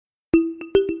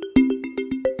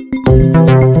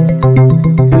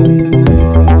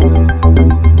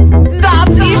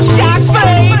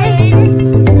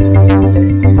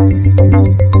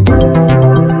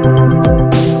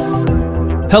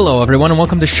Hello, everyone, and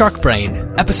welcome to Shark Brain,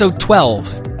 episode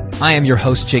 12. I am your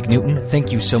host, Jake Newton.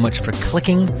 Thank you so much for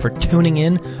clicking, for tuning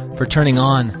in, for turning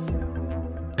on,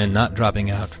 and not dropping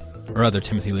out, or other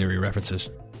Timothy Leary references.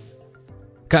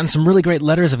 Gotten some really great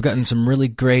letters. I've gotten some really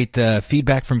great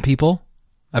feedback from people.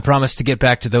 I promise to get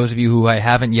back to those of you who I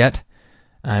haven't yet.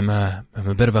 I'm a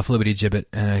bit of a flibbity-gibbet,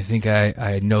 and I think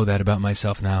I know that about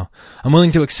myself now. I'm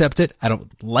willing to accept it. I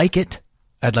don't like it.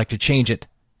 I'd like to change it.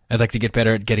 I'd like to get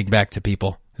better at getting back to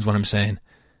people, is what I'm saying.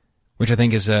 Which I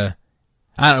think is, I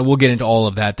don't know, we'll get into all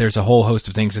of that. There's a whole host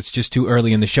of things. It's just too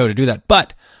early in the show to do that.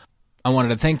 But I wanted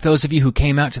to thank those of you who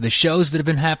came out to the shows that have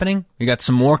been happening. We got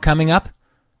some more coming up.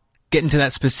 Getting to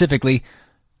that specifically,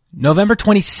 November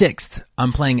 26th,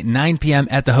 I'm playing at 9 p.m.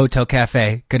 at the Hotel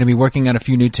Cafe. Going to be working on a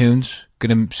few new tunes.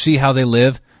 Going to see how they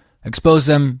live. Expose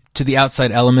them to the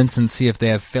outside elements and see if they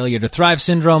have failure to thrive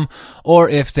syndrome or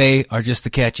if they are just the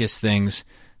catchiest things.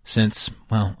 Since,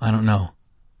 well, I don't know,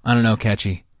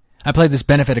 catchy. I played this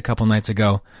benefit a couple nights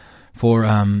ago for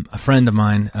a friend of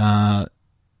mine.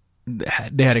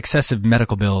 They had excessive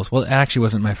medical bills. Well, it actually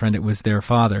wasn't my friend, it was their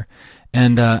father.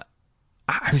 And I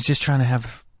was just trying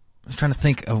to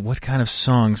think of what kind of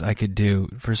songs I could do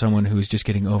for someone who's just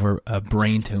getting over a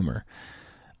brain tumor.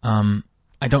 I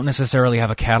don't necessarily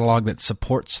have a catalog that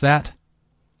supports that.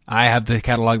 I have the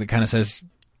catalog that kind of says,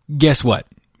 guess what?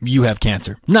 You have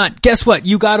cancer. Not, guess what?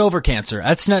 You got over cancer.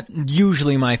 That's not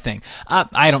usually my thing.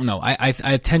 I don't know. I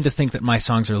tend to think that my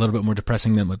songs are a little bit more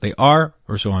depressing than what they are,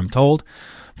 or so I'm told.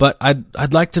 But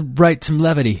I'd like to write some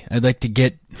levity. I'd like to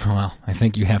get, well, I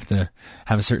think you have to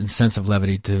have a certain sense of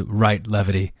levity to write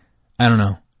levity. I don't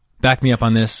know. Back me up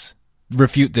on this.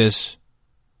 Refute this.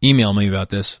 Email me about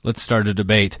this. Let's start a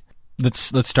debate.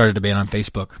 Let's start a debate on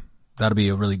Facebook. That'll be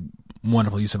a really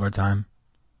wonderful use of our time.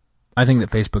 I think that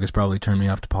Facebook has probably turned me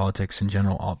off to politics in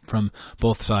general from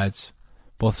both sides.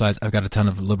 Both sides. I've got a ton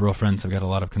of liberal friends. I've got a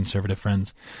lot of conservative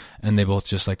friends. And they both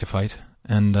just like to fight.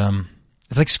 And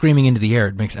it's like screaming into the air.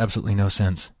 It makes absolutely no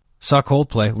sense. Saw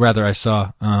Coldplay. Rather, I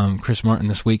saw Chris Martin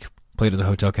this week. Played at the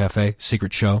Hotel Cafe.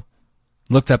 Secret show.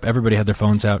 Looked up. Everybody had their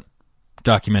phones out.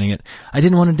 Documenting it. I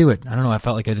didn't want to do it. I don't know. I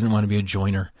felt like I didn't want to be a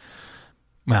joiner.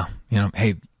 Well,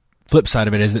 hey, flip side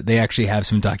of it is that they actually have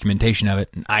some documentation of it,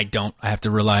 and I don't. I have to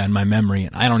rely on my memory,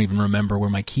 and I don't even remember where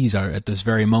my keys are at this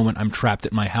very moment. I'm trapped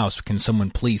at my house. Can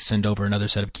someone please send over another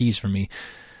set of keys for me?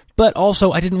 But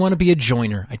also, I didn't want to be a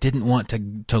joiner. I didn't want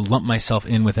to lump myself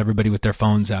in with everybody with their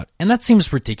phones out. And that seems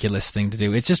a ridiculous thing to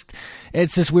do. It's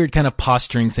this weird kind of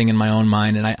posturing thing in my own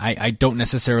mind, and I don't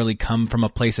necessarily come from a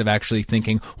place of actually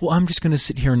thinking, well, I'm just going to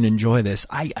sit here and enjoy this.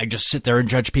 I just sit there and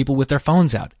judge people with their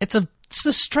phones out. It's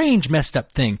a strange, messed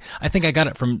up thing. I think I got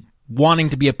it from wanting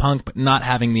to be a punk, but not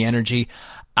having the energy.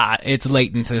 It's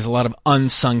latent. There's a lot of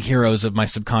unsung heroes of my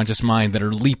subconscious mind that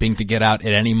are leaping to get out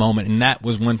at any moment, and that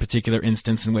was one particular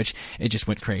instance in which it just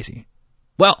went crazy.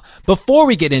 Well, before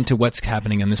we get into what's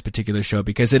happening on this particular show,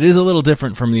 because it is a little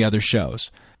different from the other shows,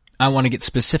 I want to get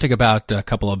specific about a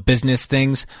couple of business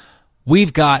things.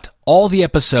 We've got all the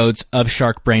episodes of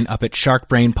Shark Brain up at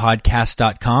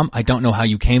sharkbrainpodcast.com. I don't know how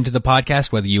you came to the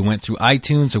podcast, whether you went through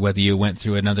iTunes or whether you went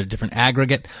through another different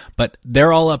aggregate, but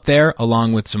they're all up there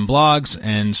along with some blogs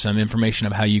and some information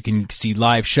of how you can see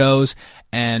live shows.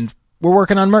 And we're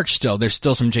working on merch still. There's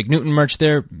still some Jake Newton merch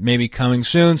there, maybe coming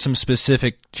soon, some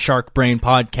specific Shark Brain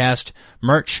podcast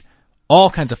merch, all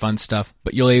kinds of fun stuff,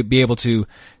 but you'll be able to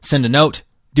send a note,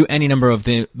 do any number of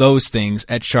those things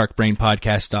at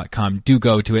sharkbrainpodcast.com. Do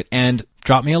go to it and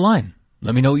drop me a line.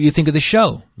 Let me know what you think of the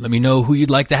show. Let me know who you'd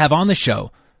like to have on the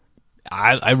show.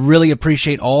 I really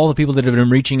appreciate all the people that have been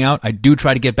reaching out. I do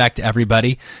try to get back to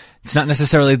everybody. It's not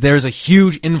necessarily there's a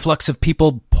huge influx of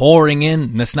people pouring in,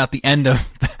 and that's not the end of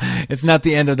it's not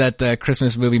the end of that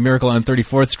Christmas movie Miracle on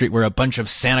 34th Street where a bunch of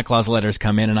Santa Claus letters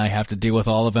come in and I have to deal with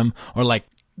all of them, or like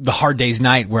the Hard Day's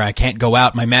Night where I can't go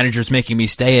out, my manager's making me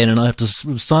stay in, and I have to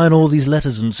sign all these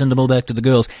letters and send them all back to the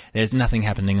girls. There's nothing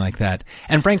happening like that.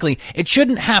 And frankly, it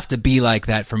shouldn't have to be like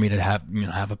that for me to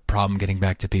have a problem getting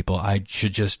back to people. I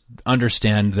should just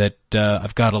understand that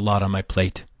I've got a lot on my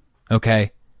plate.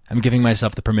 Okay? I'm giving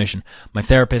myself the permission. My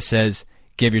therapist says,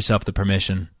 give yourself the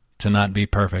permission to not be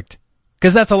perfect.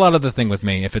 Because that's a lot of the thing with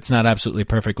me. If it's not absolutely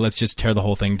perfect, let's just tear the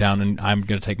whole thing down and I'm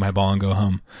going to take my ball and go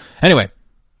home. Anyway.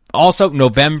 Also,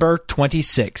 November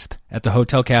 26th at the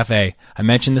Hotel Cafe. I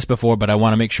mentioned this before, but I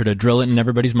want to make sure to drill it in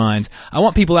everybody's minds. I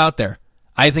want people out there.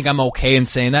 I think I'm okay in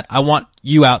saying that. I want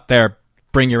you out there.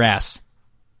 Bring your ass.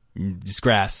 Just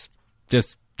grass.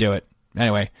 Just do it.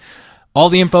 Anyway, all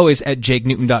the info is at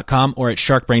jakenewton.com or at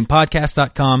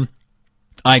sharkbrainpodcast.com.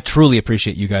 I truly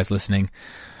appreciate you guys listening.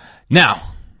 Now,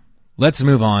 let's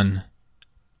move on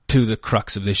to the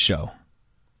crux of this show.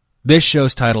 This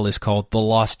show's title is called The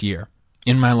Lost Year.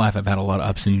 In my life, I've had a lot of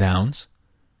ups and downs.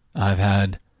 I've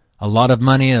had a lot of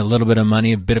money, a little bit of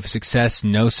money, a bit of success,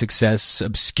 no success,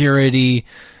 obscurity,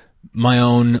 my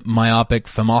own myopic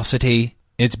famosity.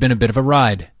 It's been a bit of a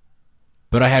ride.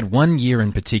 But I had 1 year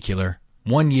in particular,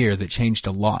 1 year that changed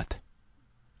a lot.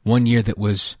 1 year that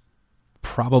was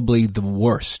probably the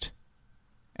worst,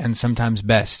 and sometimes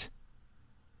best,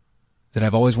 that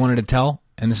I've always wanted to tell,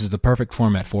 and this is the perfect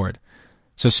format for it.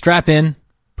 So strap in,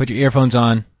 put your earphones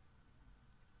on,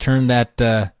 turn that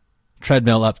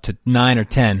treadmill up to 9 or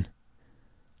 10.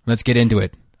 Let's get into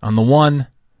it on the one,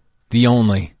 the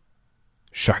only,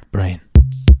 Shark Brain.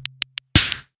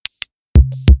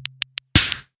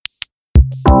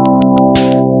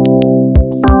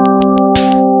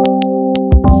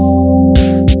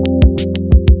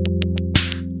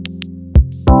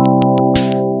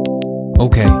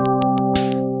 Okay,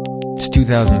 it's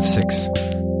 2006.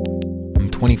 I'm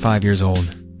 25 years old.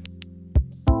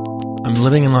 I'm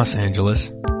living in Los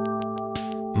Angeles.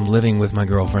 I'm living with my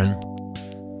girlfriend.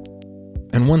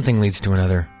 And one thing leads to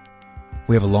another.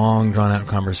 We have a long, drawn-out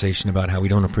conversation about how we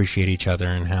don't appreciate each other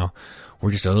and how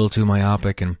we're just a little too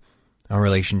myopic in our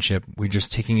relationship. We're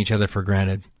just taking each other for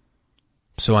granted.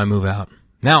 So I move out.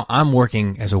 Now I'm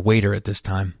working as a waiter at this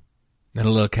time at a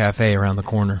little cafe around the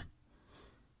corner.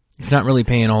 It's not really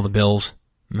paying all the bills.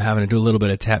 I'm having to do a little bit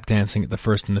of tap dancing at the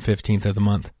 1st and the 15th of the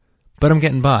month. But I'm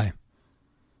getting by.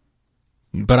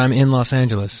 But I'm in Los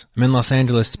Angeles. I'm in Los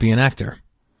Angeles to be an actor.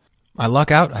 I luck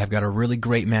out. I've got a really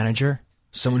great manager,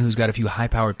 someone who's got a few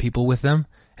high-powered people with them,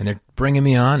 and they're bringing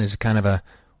me on as kind of a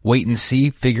wait and see,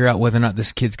 figure out whether or not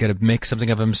this kid's going to make something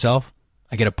of himself.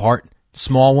 I get a part,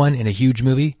 small one, in a huge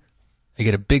movie. I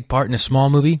get a big part in a small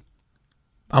movie.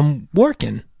 I'm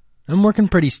working. I'm working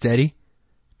pretty steady.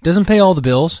 Doesn't pay all the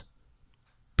bills.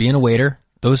 Being a waiter,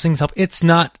 those things help. It's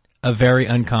not a very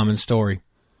uncommon story.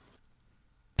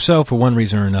 So, for one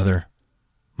reason or another,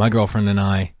 my girlfriend and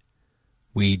I,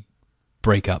 we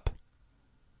break up.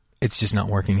 It's just not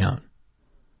working out.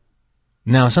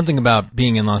 Now, something about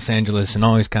being in Los Angeles and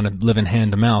always kind of living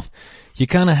hand to mouth, you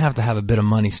kind of have to have a bit of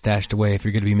money stashed away if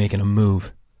you're going to be making a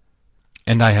move.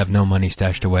 And I have no money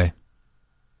stashed away.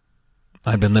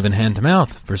 I've been living hand to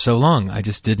mouth for so long, I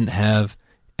just didn't have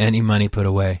any money put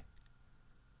away.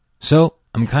 So,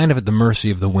 I'm kind of at the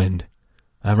mercy of the wind.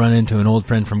 I run into an old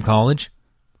friend from college,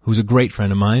 who's a great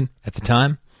friend of mine at the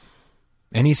time,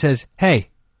 and he says, "Hey,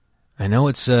 I know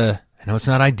it's not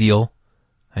ideal.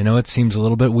 I know it seems a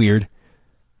little bit weird,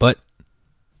 but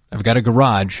I've got a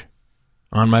garage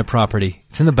on my property.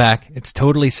 It's in the back. It's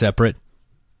totally separate.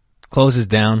 Closes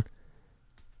down.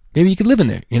 Maybe you could live in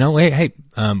there. You know, hey,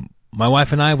 my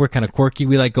wife and I, we're kind of quirky.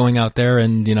 We like going out there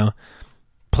and,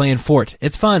 playing fort.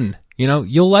 It's fun.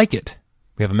 You'll like it.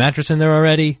 We have a mattress in there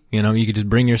already. You could just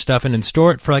bring your stuff in and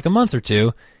store it for like a month or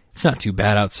two. It's not too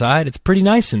bad outside. It's pretty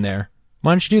nice in there.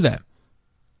 Why don't you do that?"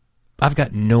 I've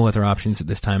got no other options at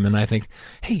this time, and I think,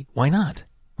 hey, why not?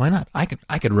 Why not? I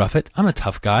could rough it. I'm a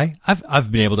tough guy.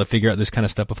 I've been able to figure out this kind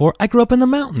of stuff before. I grew up in the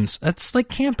mountains. That's like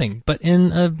camping, but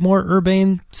in a more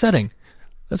urbane setting.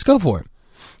 Let's go for it.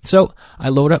 So I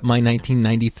load up my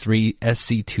 1993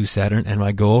 SC2 Saturn, and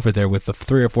I go over there with the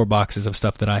 3 or 4 boxes of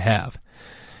stuff that I have.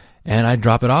 And I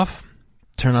drop it off,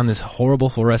 turn on this horrible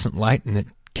fluorescent light, and it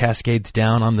cascades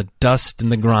down on the dust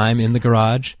and the grime in the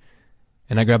garage.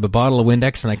 And I grab a bottle of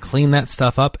Windex, and I clean that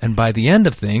stuff up, and by the end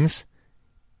of things,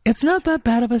 it's not that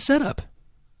bad of a setup.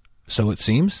 So it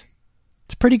seems.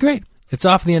 It's pretty great. It's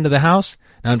off the end of the house.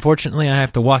 Now, unfortunately, I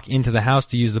have to walk into the house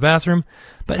to use the bathroom,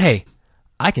 but hey,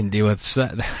 I can deal with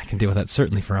that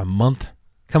certainly for a month.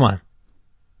 Come on.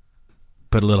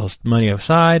 Put a little money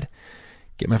aside,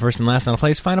 get my first and last on a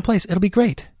place, find a place. It'll be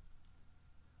great.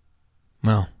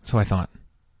 Well, so I thought.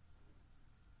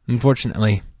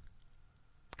 Unfortunately,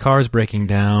 cars breaking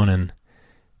down and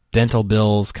dental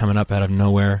bills coming up out of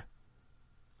nowhere,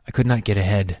 I could not get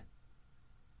ahead.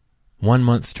 1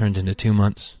 month turned into 2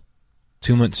 months.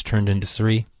 2 months turned into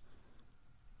 3.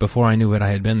 Before I knew it, I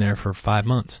had been there for 5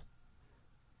 months.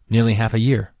 Nearly half a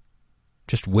year.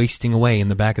 Just wasting away in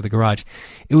the back of the garage.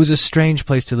 It was a strange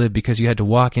place to live because you had to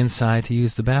walk inside to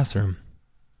use the bathroom.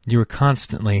 You were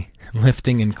constantly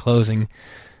lifting and closing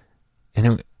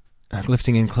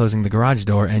the garage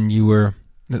door, and you were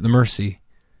at the mercy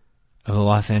of the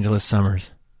Los Angeles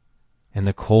summers and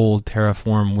the cold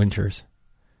terraform winters.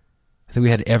 I think we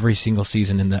had every single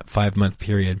season in that 5-month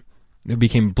period. It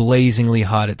became blazingly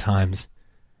hot at times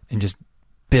and just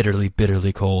bitterly,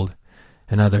 bitterly cold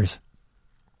in others.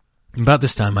 About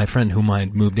this time, my friend whom I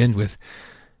had moved in with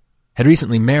had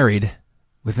recently married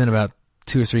within about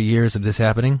 2 or 3 years of this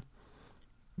happening.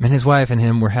 And his wife and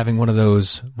him were having one of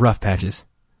those rough patches.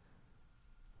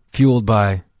 Fueled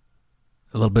by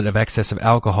a little bit of excess of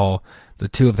alcohol, the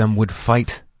two of them would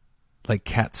fight like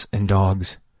cats and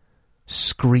dogs,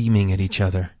 screaming at each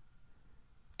other.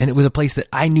 And it was a place that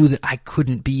I knew that I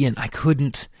couldn't be in. I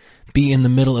couldn't be in the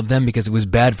middle of them because it was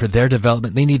bad for their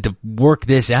development. They needed to work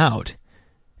this out.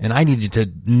 And I needed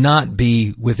to not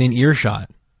be within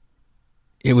earshot.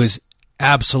 It was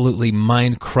absolutely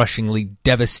mind-crushingly,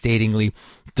 devastatingly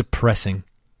depressing.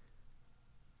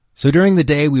 So during the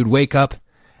day, we would wake up,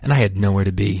 and I had nowhere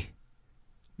to be.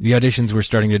 The auditions were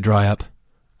starting to dry up.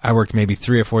 I worked maybe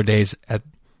 3 or 4 days at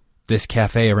this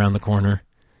cafe around the corner.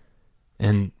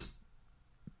 And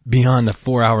beyond the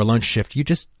 4-hour lunch shift, you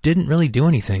just didn't really do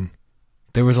anything.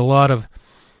 There was a lot of,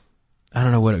 I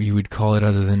don't know what you would call it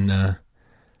other than a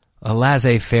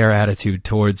laissez-faire attitude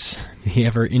towards the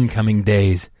ever-incoming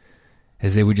days,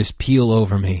 as they would just peel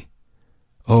over me,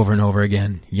 over and over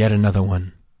again. Yet another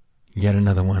one. Yet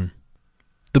another one.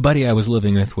 The buddy I was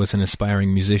living with was an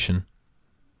aspiring musician.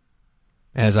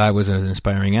 As I was an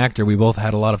aspiring actor, we both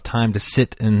had a lot of time to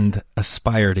sit and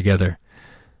aspire together,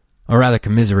 or rather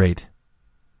commiserate.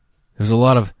 There was a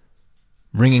lot of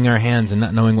wringing our hands and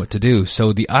not knowing what to do,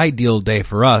 so the ideal day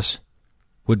for us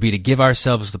would be to give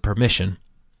ourselves the permission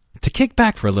to kick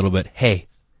back for a little bit. Hey,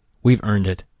 we've earned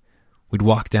it. We'd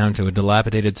walk down to a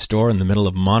dilapidated store in the middle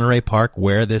of Monterey Park,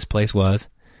 where this place was,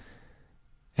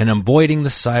 and avoiding the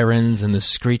sirens and the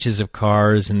screeches of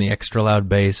cars and the extra loud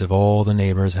bass of all the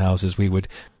neighbors' houses, we would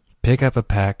pick up a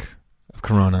pack of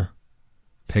Corona,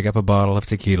 pick up a bottle of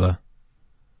tequila,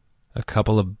 a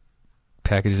couple of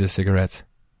packages of cigarettes,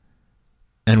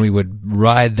 and we would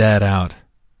ride that out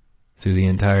through the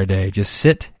entire day. Just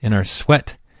sit in our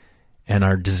sweat and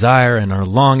our desire and our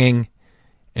longing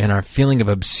and our feeling of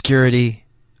obscurity,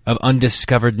 of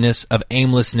undiscoveredness, of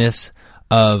aimlessness,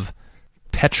 of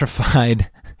petrified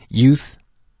youth.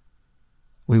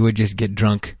 We would just get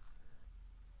drunk.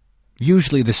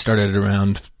 Usually this started at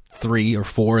around 3 or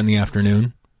 4 in the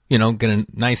afternoon. You know, get a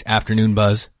nice afternoon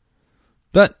buzz.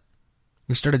 But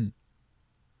we started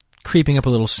creeping up a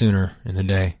little sooner in the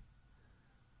day.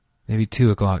 Maybe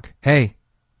 2 o'clock. Hey,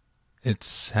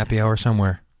 it's happy hour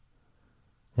somewhere.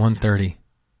 1:30.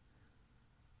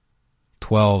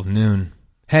 12, noon.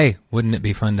 Hey, wouldn't it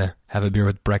be fun to have a beer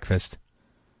with breakfast?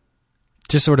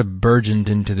 Just sort of burgeoned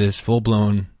into this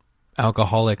full-blown,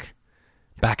 alcoholic,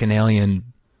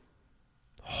 bacchanalian,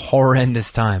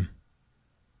 horrendous time.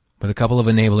 With a couple of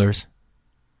enablers.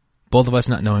 Both of us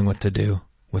not knowing what to do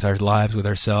with our lives, with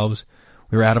ourselves.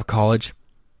 We were out of college.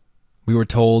 We were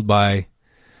told by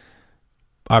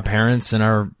our parents and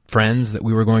our friends that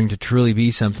we were going to truly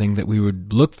be something, that we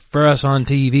would look for us on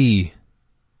TV,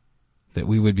 that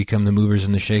we would become the movers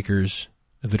and the shakers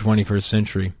of the 21st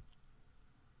century.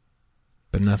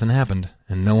 But nothing happened,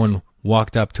 and no one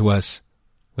walked up to us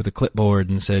with a clipboard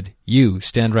and said, "You,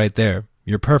 stand right there.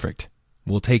 You're perfect.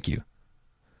 We'll take you."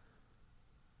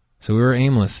 So we were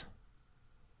aimless.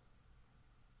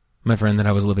 My friend that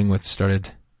I was living with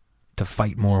started to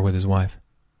fight more with his wife.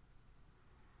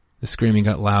 The screaming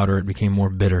got louder, it became more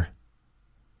bitter.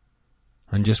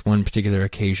 On just one particular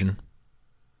occasion,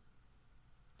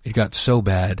 it got so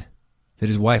bad that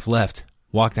his wife left,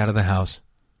 walked out of the house,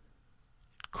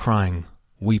 crying,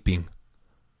 weeping,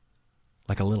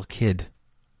 like a little kid.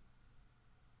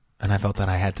 And I felt that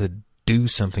I had to do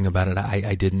something about it.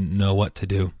 I didn't know what to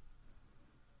do.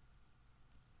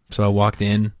 So I walked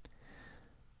in.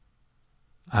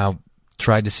 I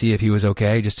tried to see if he was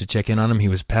okay, just to check in on him. He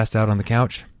was passed out on the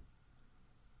couch.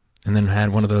 And then had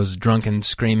one of those drunken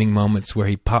screaming moments where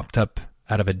he popped up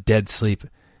out of a dead sleep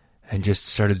and just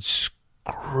started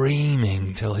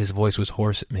screaming till his voice was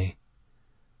hoarse at me.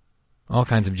 All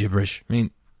kinds of gibberish. I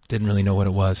mean, didn't really know what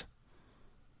it was.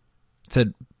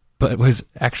 But it was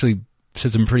actually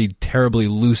said some pretty terribly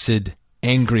lucid,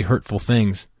 angry, hurtful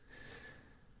things.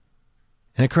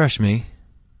 And it crushed me.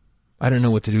 I don't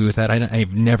know what to do with that.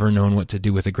 I've never known what to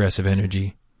do with aggressive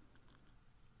energy.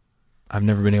 I've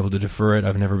never been able to defer it.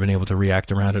 I've never been able to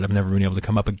react around it. I've never been able to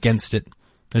come up against it.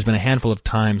 There's been a handful of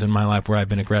times in my life where I've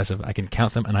been aggressive. I can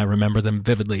count them and I remember them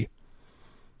vividly.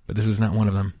 But this was not one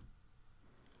of them.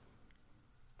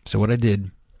 So what I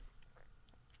did,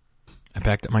 I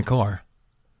packed up my car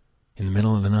in the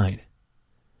middle of the night.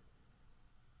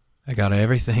 I got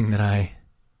everything that I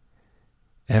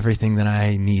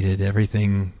needed,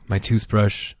 my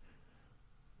toothbrush,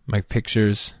 my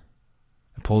pictures.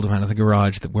 I pulled them out of the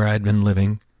garage where I'd been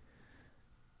living,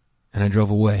 and I drove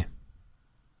away.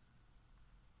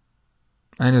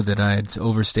 I knew that I had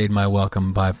overstayed my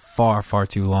welcome by far, far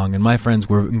too long, and my friends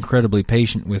were incredibly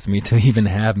patient with me to even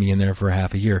have me in there for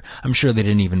half a year. I'm sure they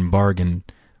didn't even bargain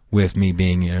with me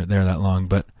being there that long,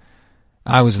 but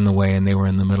I was in the way, and they were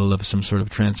in the middle of some sort of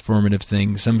transformative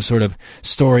thing, some sort of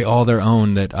story all their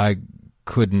own that I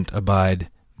couldn't abide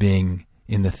being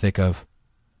in the thick of.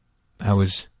 I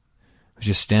was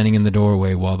just standing in the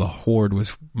doorway while the horde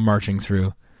was marching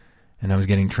through, and I was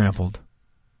getting trampled,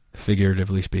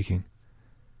 figuratively speaking.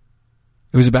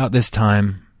 It was about this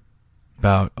time,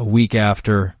 about a week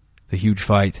after the huge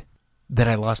fight, that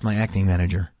I lost my acting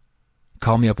manager.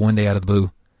 Called me up one day out of the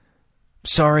blue.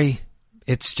 Sorry,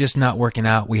 it's just not working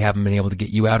out. We haven't been able to get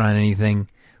you out on anything.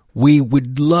 We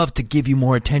would love to give you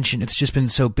more attention. It's just been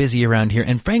so busy around here.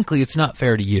 And frankly, it's not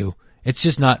fair to you. It's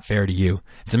just not fair to you.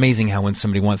 It's amazing how when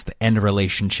somebody wants to end a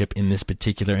relationship in this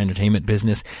particular entertainment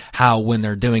business, how when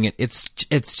they're doing it, it's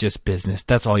just business.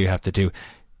 That's all you have to do.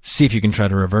 See if you can try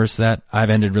to reverse that. I've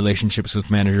ended relationships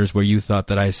with managers where you thought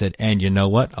that I said, and you know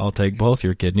what? I'll take both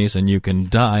your kidneys and you can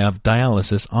die of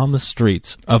dialysis on the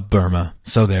streets of Burma.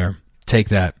 So there. Take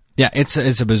that. Yeah, it's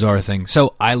a bizarre thing.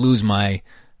 So I lose my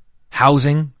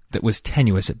housing that was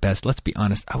tenuous at best. Let's be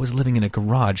honest. I was living in a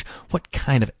garage. What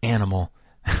kind of animal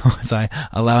was I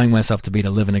allowing myself to be, to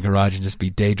live in a garage and just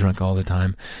be day drunk all the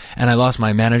time? And I lost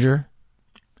my manager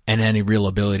and any real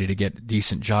ability to get a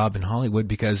decent job in Hollywood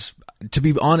because, to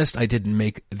be honest, I didn't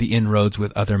make the inroads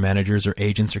with other managers or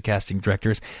agents or casting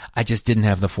directors. I just didn't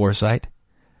have the foresight.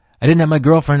 I didn't have my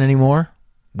girlfriend anymore.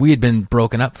 We had been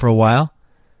broken up for a while.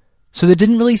 So there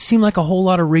didn't really seem like a whole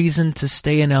lot of reason to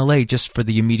stay in L.A. just for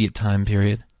the immediate time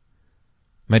period.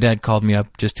 My dad called me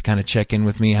up just to kind of check in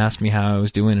with me, asked me how I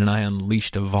was doing, and I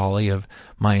unleashed a volley of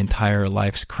my entire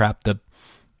life's crap,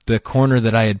 the corner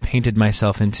that I had painted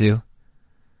myself into.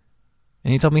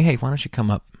 And he told me, hey, why don't you come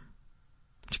up? Why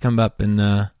don't you come up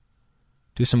and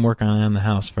do some work on the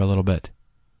house for a little bit?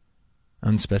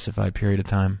 Unspecified period of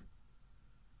time.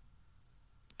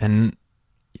 And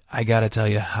I gotta tell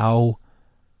you how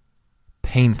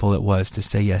painful it was to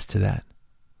say yes to that.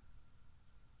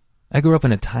 I grew up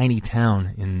in a tiny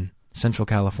town in Central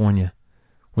California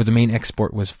where the main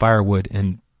export was firewood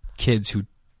and kids who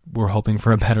were hoping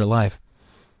for a better life.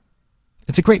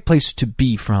 It's a great place to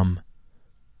be from.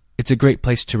 It's a great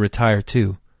place to retire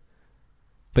to.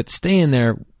 But staying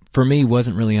there, for me,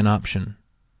 wasn't really an option.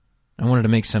 I wanted to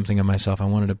make something of myself. I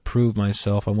wanted to prove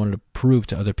myself. I wanted to prove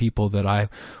to other people that I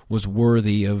was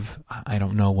worthy of, I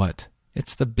don't know what.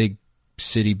 It's the big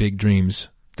city, big dreams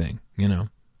thing, you know.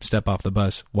 Step off the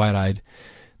bus, wide-eyed,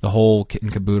 the whole kit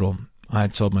and caboodle. I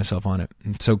had sold myself on it.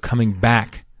 And so coming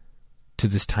back to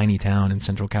this tiny town in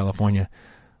Central California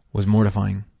was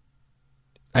mortifying.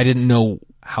 I didn't know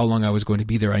how long I was going to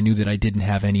be there. I knew that I didn't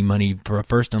have any money for a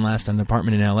first and last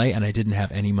apartment in L.A., and I didn't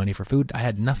have any money for food. I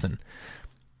had nothing.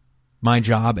 My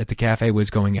job at the cafe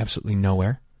was going absolutely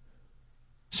nowhere.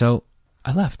 So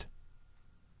I left.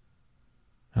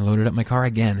 I loaded up my car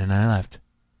again, and I left.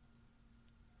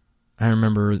 I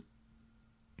remember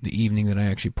the evening that I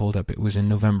actually pulled up. It was in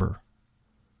November.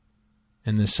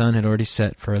 And the sun had already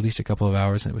set for at least a couple of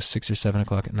hours, and it was 6 or 7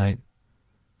 o'clock at night.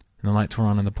 And the lights were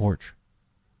on the porch.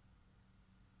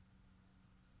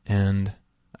 And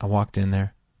I walked in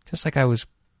there, just like I was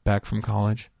back from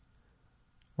college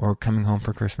or coming home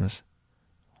for Christmas.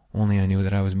 Only I knew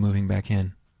that I was moving back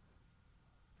in.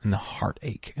 And the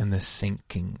heartache and the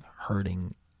sinking,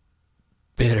 hurting,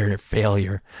 bitter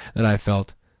failure that I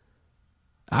felt.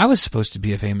 I was supposed to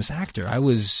be a famous actor. I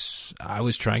was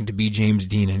trying to be James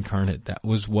Dean incarnate. That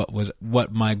was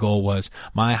what my goal was.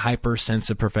 My hyper sense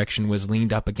of perfection was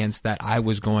leaned up against that. I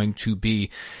was going to be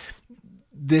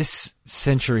this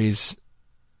century's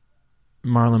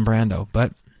Marlon Brando.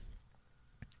 But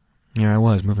here I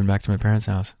was, moving back to my parents'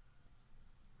 house.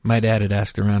 My dad had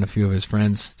asked around a few of his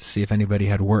friends to see if anybody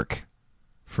had work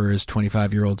for his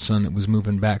 25-year-old son that was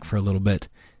moving back for a little bit.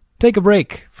 Take a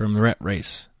break from the rat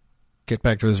race. Get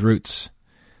back to his roots.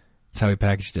 That's how he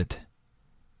packaged it.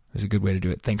 It was a good way to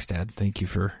do it. Thanks, Dad. Thank you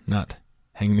for not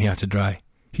hanging me out to dry.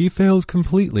 He failed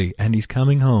completely, and he's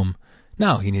coming home.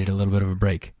 No, he needed a little bit of a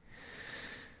break.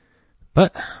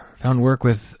 But found work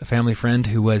with a family friend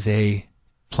who was a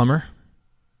plumber.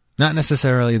 Not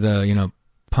necessarily the,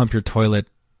 pump your toilet,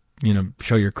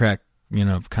 show your crack, kind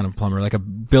of plumber. Like a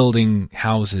building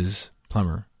houses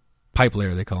plumber. Pipe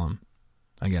layer, they call him,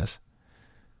 I guess.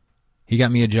 He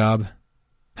got me a job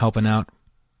helping out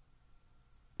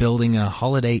building a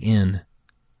Holiday Inn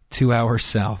 2 hours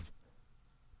south,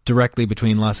 directly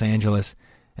between Los Angeles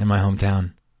and my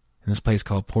hometown, in this place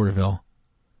called Porterville,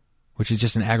 which is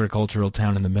just an agricultural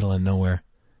town in the middle of nowhere.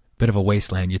 bit of a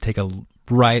wasteland. You take a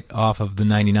right off of the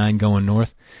 99 going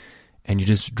north, and you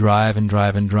just drive and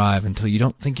drive and drive until you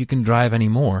don't think you can drive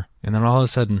anymore. And then all of a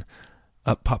sudden,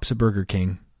 up pops a Burger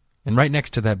King. And right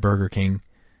next to that Burger King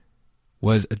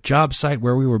was a job site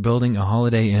where we were building a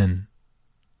Holiday Inn.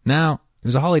 Now, it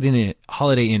was a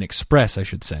Holiday Inn Express, I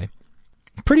should say.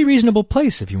 Pretty reasonable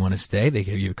place if you want to stay. They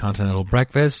give you a continental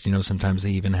breakfast. Sometimes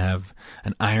they even have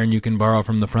an iron you can borrow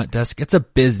from the front desk. It's a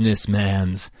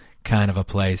businessman's kind of a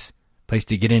place. Place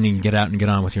to get in and get out and get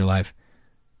on with your life.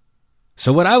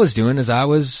 So what I was doing is I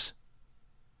was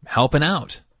helping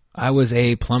out. I was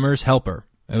a plumber's helper.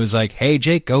 It was like, hey,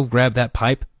 Jake, go grab that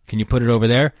pipe. Can you put it over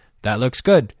there? That looks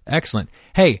good. Excellent.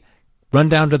 Hey, run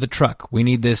down to the truck. We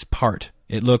need this part.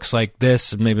 It looks like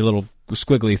this, maybe a little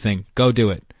squiggly thing. Go do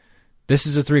it. This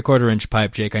is a 3/4 inch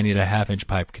pipe, Jake. I need a 1/2 inch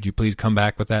pipe. Could you please come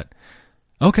back with that?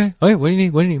 Okay. What do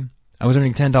you need? I was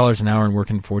earning $10 an hour and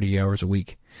working 40 hours a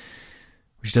week,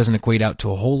 which doesn't equate out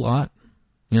to a whole lot,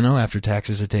 after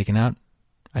taxes are taken out.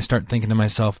 I start thinking to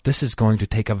myself, this is going to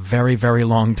take a very, very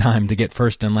long time to get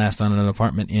first and last on an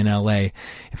apartment in LA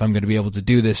if I'm going to be able to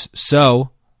do this.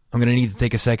 So I'm going to need to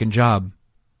take a second job.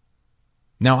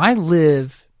 Now,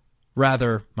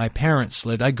 my parents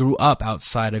lived, I grew up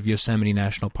outside of Yosemite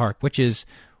National Park, which is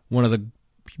one of the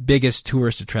biggest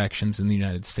tourist attractions in the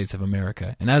United States of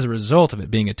America. And as a result of it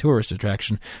being a tourist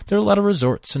attraction, there are a lot of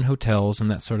resorts and hotels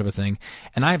and that sort of a thing.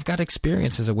 And I've got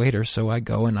experience as a waiter, so I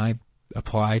go and I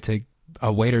apply to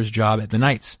a waiter's job at the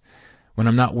nights when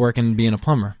I'm not working being a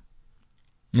plumber.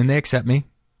 And they accept me.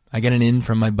 I get an in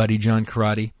from my buddy John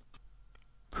Karate,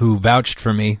 who vouched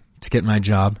for me to get my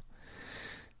job.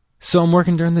 So I'm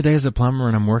working during the day as a plumber,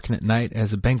 and I'm working at night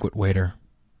as a banquet waiter.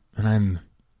 And I'm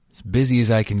as busy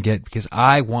as I can get because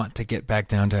I want to get back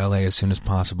down to LA as soon as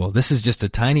possible. This is just a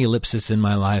tiny ellipsis in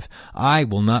my life. I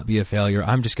will not be a failure.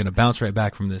 I'm just going to bounce right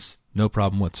back from this. No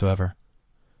problem whatsoever.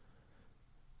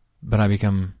 But I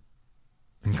become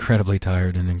incredibly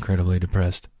tired and incredibly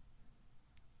depressed.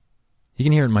 You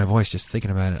can hear it in my voice just thinking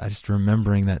about it. I just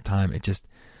remembering that time.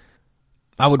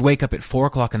 I would wake up at 4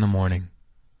 o'clock in the morning,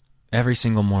 every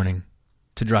single morning,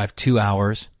 to drive 2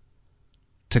 hours,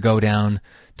 to go down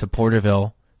to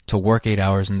Porterville, to work 8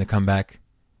 hours and to come back.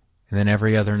 And then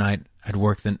every other night, I'd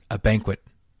work a banquet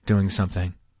doing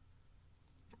something.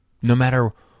 No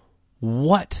matter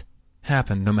what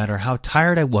happened, no matter how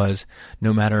tired I was,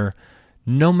 no matter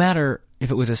if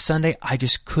it was a Sunday, I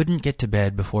just couldn't get to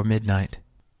bed before midnight.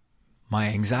 My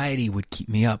anxiety would keep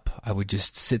me up. I would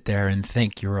just sit there and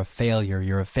think, you're a failure,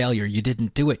 you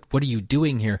didn't do it, what are you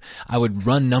doing here? I would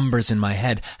run numbers in my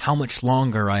head, how much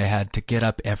longer I had to get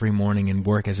up every morning and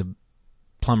work as a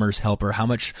plumber's helper, how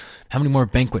many more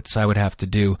banquets I would have to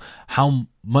do, how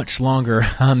much longer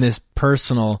on this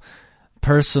personal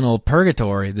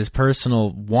purgatory, this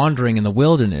personal wandering in the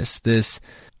wilderness, this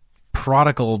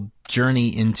prodigal journey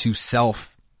into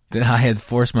self that I had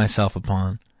forced myself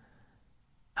upon.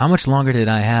 How much longer did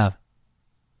I have?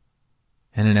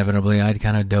 And inevitably, I'd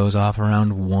kind of doze off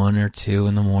around 1 or 2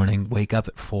 in the morning, wake up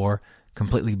at 4,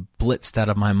 completely blitzed out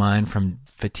of my mind from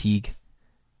fatigue,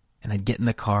 and I'd get in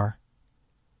the car,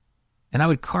 and I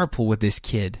would carpool with this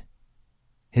kid.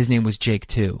 His name was Jake,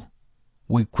 too.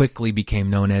 We quickly became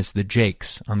known as the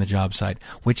Jakes on the job site,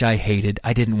 which I hated.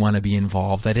 I didn't want to be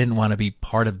involved. I didn't want to be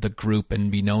part of the group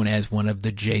and be known as one of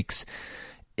the Jakes.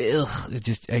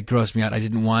 It grossed me out. I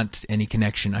didn't want any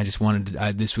connection. I just wanted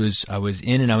to, I was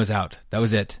in and I was out. That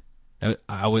was it.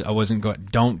 I wasn't going,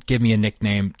 don't give me a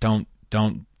nickname. Don't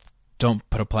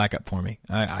put a plaque up for me.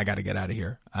 I got to get out of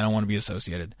here. I don't want to be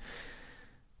associated.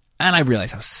 And I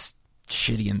realize how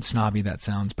shitty and snobby that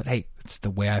sounds, but hey, it's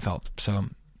the way I felt. So,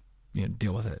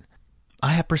 deal with it.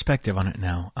 I have perspective on it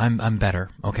now. I'm better.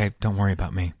 Okay, don't worry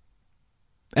about me.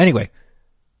 Anyway,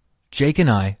 Jake and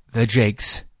I, the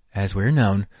Jakes, as we're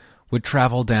known, would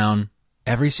travel down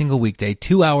every single weekday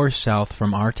 2 hours south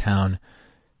from our town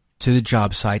to the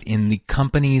job site in the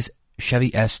company's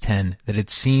Chevy S10 that had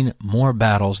seen more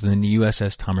battles than the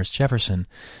USS Thomas Jefferson.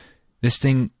 This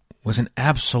thing was an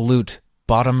absolute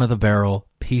bottom-of-the-barrel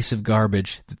piece of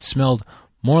garbage that smelled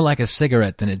more like a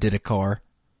cigarette than it did a car.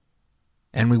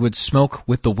 And we would smoke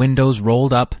with the windows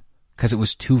rolled up because it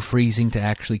was too freezing to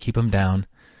actually keep them down.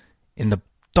 In the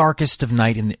darkest of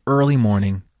night, in the early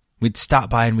morning, we'd stop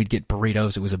by and we'd get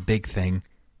burritos. It was a big thing.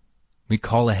 We'd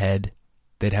call ahead.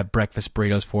 They'd have breakfast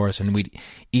burritos for us, and we'd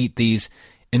eat these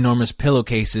enormous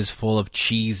pillowcases full of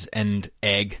cheese and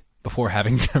egg before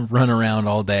having to run around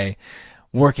all day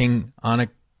working on a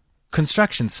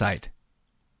construction site.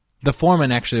 The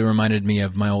foreman actually reminded me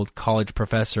of my old college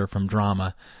professor from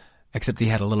drama, except he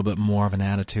had a little bit more of an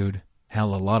attitude.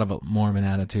 Hell, a lot of more of an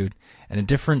attitude. And a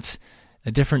different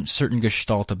a different certain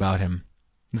gestalt about him.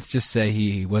 Let's just say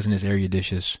he wasn't as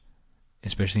eruditious,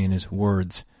 especially in his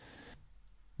words.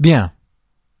 Bien.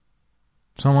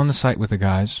 So I'm on the site with the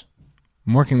guys.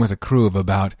 I'm working with a crew of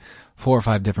about 4 or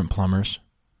 5 different plumbers,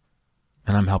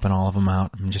 and I'm helping all of them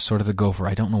out. I'm just sort of the gopher.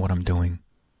 I don't know what I'm doing.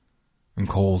 I'm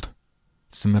cold.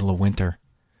 It's the middle of winter.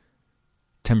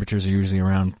 Temperatures are usually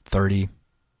around 30,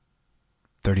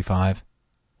 35.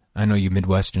 I know you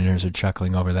Midwesterners are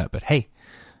chuckling over that, but hey,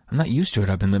 I'm not used to it.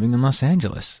 I've been living in Los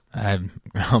Angeles.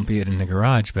 Albeit in the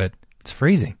garage, but it's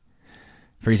freezing.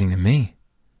 Freezing to me.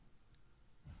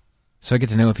 So I get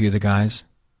to know a few of the guys.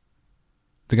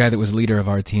 The guy that was leader of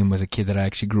our team was a kid that I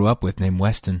actually grew up with named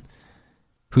Weston,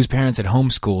 whose parents had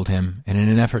homeschooled him, and in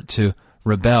an effort to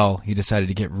rebel, he decided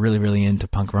to get really, really into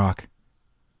punk rock.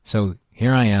 So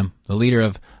here I am, the leader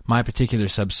of my particular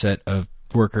subset of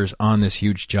workers on this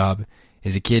huge job,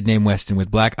 is a kid named Weston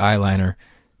with black eyeliner,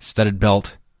 studded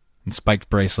belt, and spiked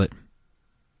bracelet.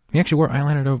 He actually wore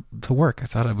eyeliner to work. I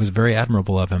thought it was very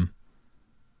admirable of him.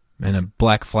 And a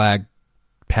black flag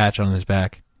patch on his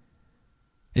back.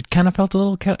 It kind of felt a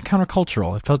little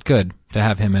countercultural. It felt good to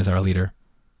have him as our leader.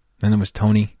 Then there was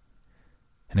Tony,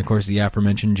 and of course the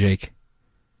aforementioned Jake,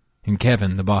 and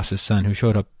Kevin, the boss's son, who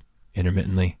showed up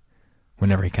intermittently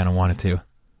whenever he kind of wanted to.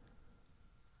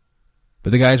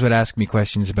 But the guys would ask me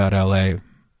questions about L.A.,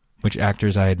 which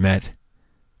actors I had met,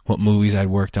 what movies I'd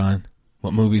worked on,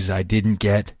 what movies I didn't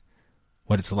get,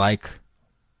 what it's like.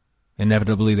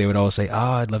 Inevitably, they would always say,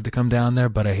 I'd love to come down there,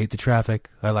 but I hate the traffic.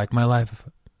 I like my life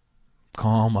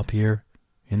calm up here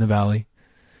in the valley.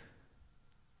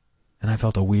 And I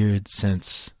felt a weird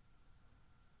sense,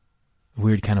 a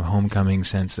weird kind of homecoming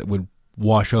sense that would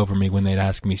wash over me when they'd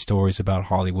ask me stories about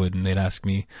Hollywood, and they'd ask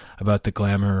me about the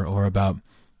glamour or about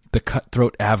the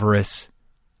cutthroat avarice,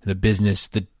 the business,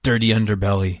 the dirty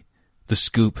underbelly, the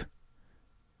scoop.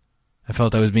 I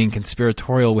felt I was being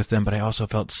conspiratorial with them, but I also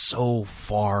felt so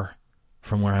far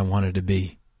from where I wanted to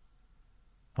be.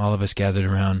 All of us gathered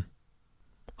around,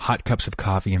 hot cups of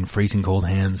coffee and freezing cold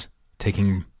hands,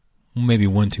 taking maybe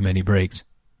one too many breaks.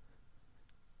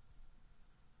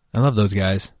 I love those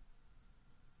guys.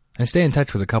 I stay in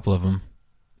touch with a couple of them,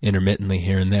 intermittently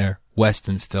here and there.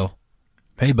 Weston still.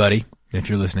 Hey, buddy, if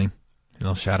you're listening, and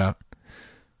I'll shout out.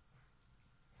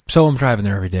 So I'm driving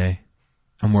there every day.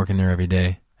 I'm working there every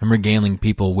day. I'm regaling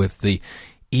people with the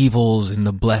evils and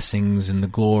the blessings and the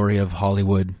glory of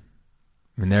Hollywood.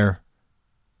 And they're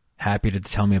happy to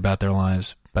tell me about their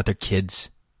lives, about their kids.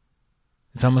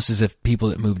 It's almost as if people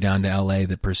that move down to L.A.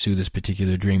 that pursue this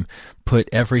particular dream put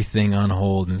everything on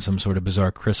hold in some sort of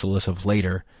bizarre chrysalis of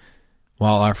later,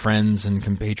 while our friends and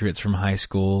compatriots from high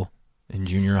school and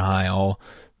junior high all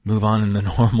move on in the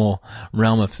normal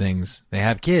realm of things. They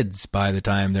have kids by the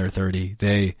time they're 30.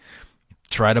 They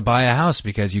try to buy a house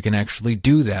because you can actually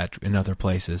do that in other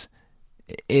places.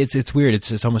 It's weird.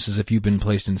 It's almost as if you've been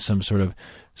placed in some sort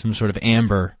of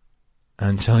amber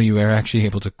until you are actually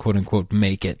able to quote unquote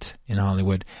make it in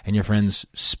Hollywood, and your friends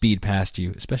speed past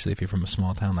you, especially if you're from a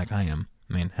small town like I am.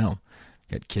 I mean, hell,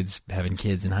 got kids having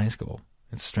kids in high school.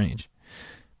 It's strange.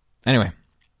 Anyway,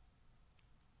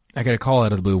 I got a call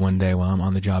out of the blue one day while I'm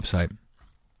on the job site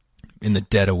in the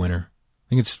dead of winter. I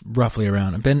think it's roughly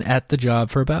around. I've been at the job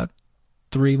for about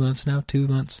 3 months now, 2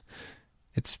 months.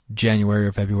 It's January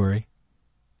or February.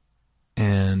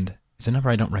 And it's a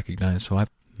number I don't recognize, so I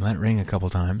let it ring a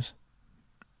couple times.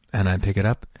 And I pick it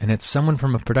up, and it's someone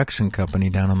from a production company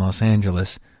down in Los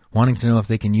Angeles wanting to know if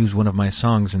they can use one of my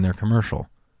songs in their commercial.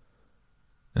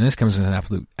 And this comes as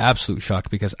an absolute shock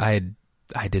because I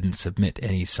didn't submit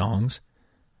any songs.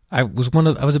 I was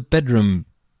a bedroom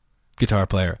guitar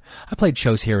player. I played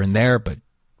shows here and there, but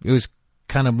it was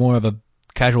kind of more of a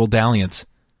casual dalliance.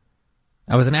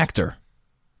 I was an actor,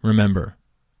 remember.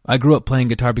 I grew up playing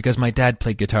guitar because my dad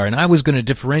played guitar, and I was going to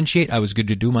differentiate. I was going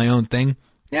to do my own thing.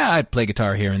 Yeah, I'd play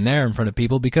guitar here and there in front of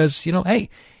people because, hey,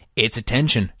 it's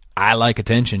attention. I like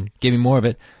attention. Give me more of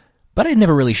it. But I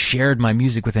never really shared my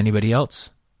music with anybody else,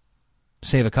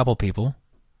 save a couple people.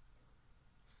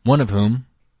 One of whom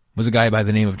was a guy by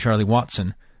the name of Charlie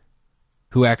Watson,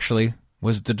 who actually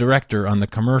was the director on the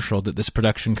commercial that this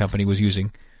production company was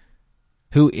using,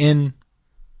 who in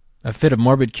a fit of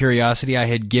morbid curiosity, I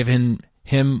had given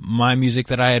him my music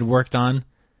that I had worked on,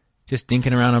 just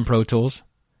dinking around on Pro Tools.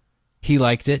 He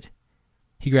liked it.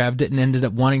 He grabbed it and ended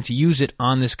up wanting to use it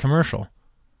on this commercial.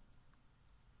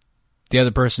 The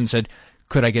other person said,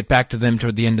 could I get back to them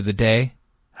toward the end of the day?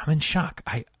 I'm in shock.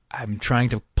 I'm trying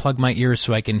to plug my ears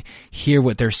so I can hear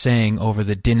what they're saying over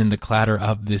the din and the clatter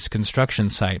of this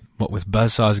construction site. What with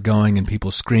buzzsaws going and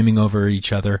people screaming over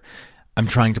each other, I'm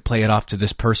trying to play it off to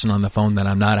this person on the phone that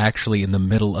I'm not actually in the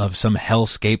middle of some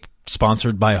hellscape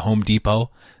sponsored by Home Depot.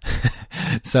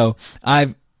 So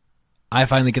I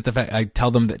finally get the fact, I tell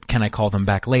them that, can I call them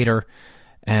back later?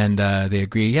 And they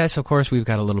agree, yes, of course, we've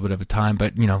got a little bit of a time,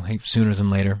 but, hey, sooner than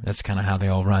later. That's kind of how they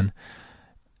all run.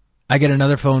 I get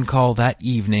another phone call that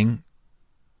evening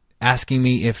asking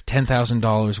me if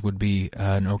 $10,000 would be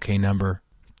an okay number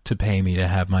to pay me to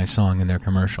have my song in their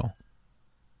commercial.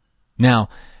 Now,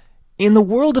 in the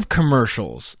world of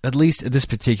commercials, at least at this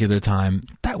particular time,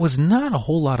 that was not a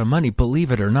whole lot of money,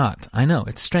 believe it or not. I know,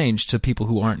 it's strange to people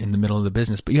who aren't in the middle of the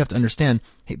business, but you have to understand,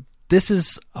 hey, this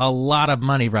is a lot of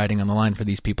money riding on the line for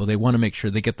these people. They want to make sure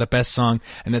they get the best song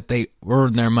and that they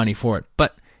earn their money for it.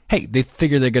 But, hey, they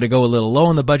figure they're going to go a little low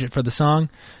on the budget for the song,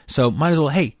 so might as well,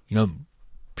 hey,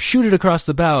 shoot it across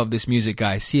the bow of this music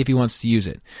guy, see if he wants to use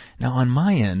it. Now, on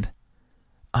my end,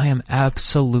 I am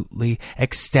absolutely,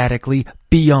 ecstatically,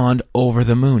 beyond over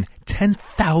the moon.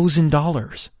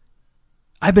 $10,000.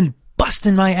 I've been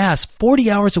busting my ass 40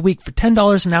 hours a week for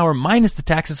 $10 an hour minus the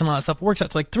taxes and all that stuff. Works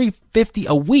out to like $350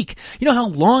 a week. You know how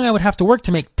long I would have to work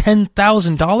to make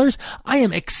 $10,000? I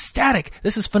am ecstatic.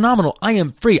 This is phenomenal. I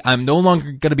am free. I'm no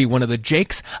longer going to be one of the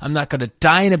Jakes. I'm not going to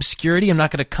die in obscurity. I'm not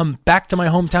going to come back to my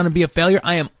hometown and be a failure.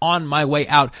 I am on my way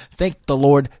out. Thank the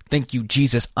Lord. Thank you,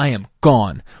 Jesus. I am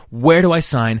gone. Where do I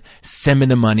sign? Send me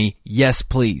the money. Yes,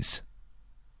 please.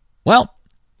 Well,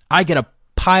 I get a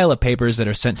pile of papers that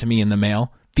are sent to me in the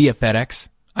mail via FedEx.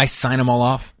 I sign them all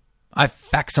off. I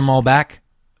fax them all back.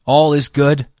 All is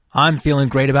good. I'm feeling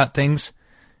great about things.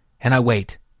 And I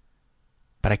wait.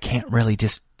 But I can't really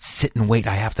just sit and wait.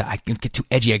 I get too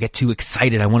edgy. I get too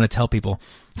excited. I want to tell people.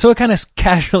 So I kind of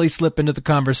casually slip into the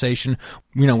conversation,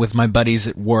 with my buddies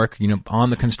at work, on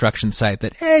the construction site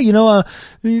that, hey,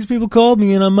 these people called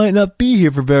me and I might not be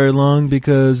here for very long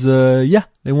because,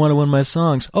 they wanted one of my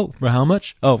songs. Oh, for how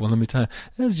much? Oh, well, let me tell you.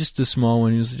 It was just a small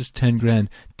one. It was just $10,000.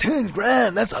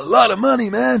 $10,000? That's a lot of money,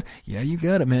 man. Yeah, you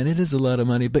got it, man. It is a lot of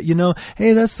money. But,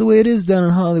 hey, that's the way it is down in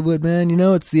Hollywood, man.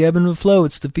 It's the ebb and the flow.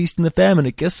 It's the feast and the famine.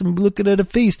 I guess I'm looking at a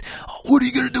feast. Oh, what are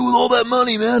you going to do with all that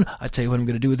money, man? I tell you what I'm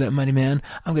going to do with that money, man.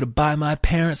 I'm going to buy my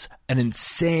parents an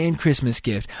insane Christmas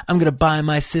gift. I'm going to buy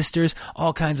my sisters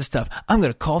all kinds of stuff. I'm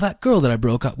going to call that girl that I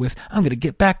broke up with. I'm going to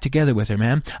get back together with her,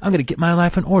 man. I'm going to get my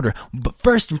life in order. But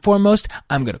first and foremost,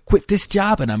 I'm going to quit this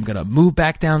job and I'm going to move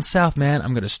back down south, man.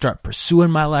 I'm going to start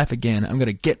pursuing my life again. I'm going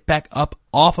to get back up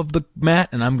off of the mat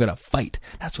and I'm going to fight.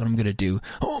 That's what I'm going to do.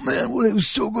 Oh, man, well, it was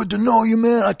so good to know you,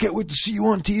 man. I can't wait to see you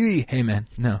on TV. Hey, man,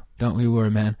 no, don't we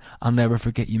worry, man. I'll never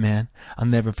forget you, man. I'll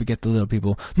never forget the little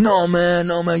people. No, man,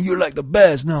 you're like the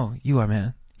best. No, you are,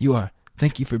 man. You are.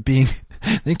 Thank you for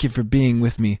being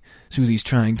with me through these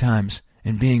trying times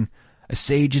and being a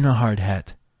sage in a hard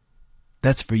hat.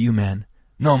 That's for you, man.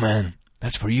 No, man,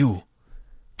 that's for you.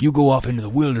 You go off into the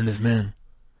wilderness, man.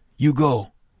 You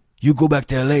go back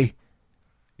to L.A.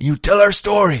 You tell our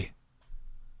story.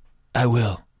 I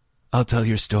will. I'll tell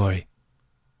your story.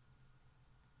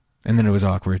 And then it was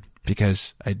awkward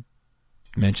because I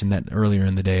mentioned that earlier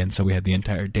in the day, and so we had the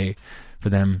entire day for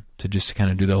them to just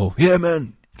kind of do the whole, yeah,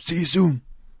 man, see you soon.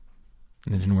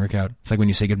 And it didn't work out. It's like when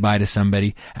you say goodbye to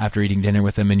somebody after eating dinner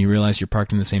with them and you realize you're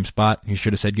parked in the same spot. You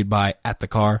should have said goodbye at the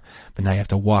car, but now you have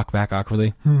to walk back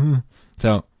awkwardly.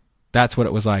 So that's what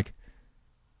it was like.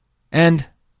 And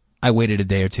I waited a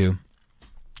day or two.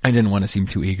 I didn't want to seem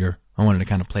too eager. I wanted to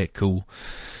kind of play it cool.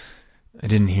 I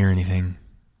didn't hear anything.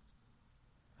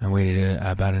 I waited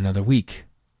about another week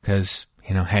because,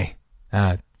 hey,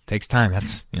 it takes time.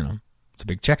 That's, it's a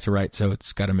big check to write, so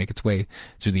it's got to make its way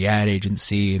through the ad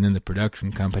agency and then the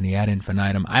production company ad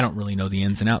infinitum. I don't really know the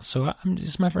ins and outs, so this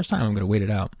is my first time. I'm going to wait it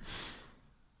out.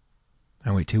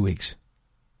 I wait 2 weeks.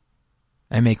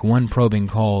 I make one probing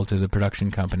call to the production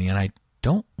company, and I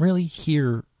don't really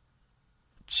hear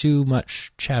too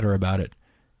much chatter about it.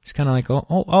 It's kind of like,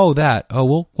 that.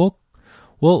 Oh,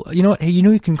 well, you know what? Hey,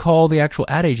 you can call the actual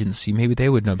ad agency. Maybe they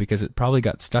would know because it probably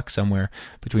got stuck somewhere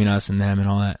between us and them and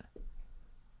all that.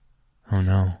 Oh,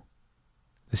 no.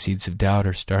 The seeds of doubt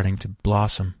are starting to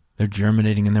blossom. They're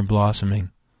germinating and they're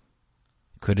blossoming.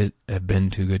 Could it have been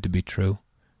too good to be true?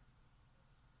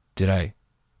 Did I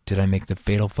make the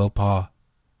fatal faux pas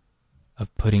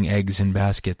of putting eggs in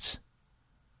baskets,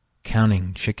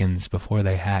 counting chickens before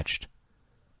they hatched?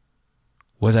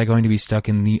 Was I going to be stuck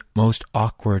in the most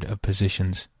awkward of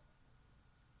positions,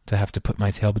 to have to put my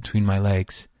tail between my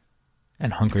legs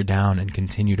and hunker down and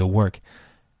continue to work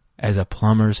as a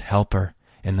plumber's helper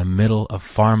in the middle of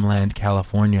farmland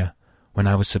California when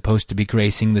I was supposed to be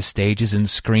gracing the stages and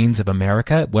screens of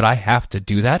America? Would I have to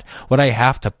do that? Would I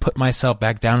have to put myself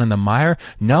back down in the mire?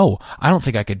 No, I don't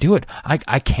think I could do it.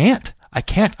 I can't. I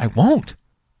can't. I won't.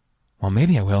 Well,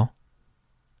 maybe I will.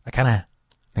 I got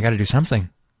to do something.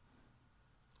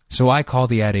 So I call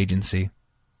the ad agency.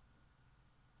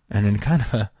 And in kind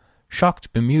of a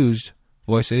shocked, bemused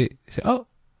voice, they say, oh,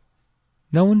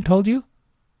 no one told you?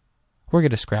 We're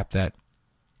going to scrap that.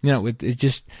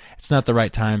 It's not the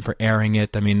right time for airing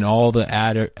it. I mean, all the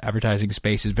advertising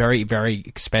space is very, very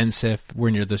expensive.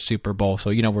 We're near the Super Bowl, so,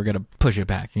 we're going to push it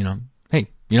back, Hey,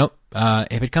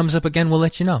 if it comes up again, we'll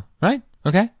let you know, right?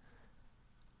 Okay?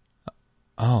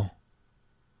 Oh.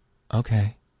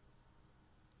 Okay.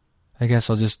 I guess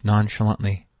I'll just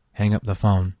nonchalantly hang up the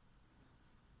phone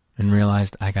and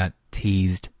realized I got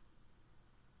teased.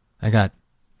 I got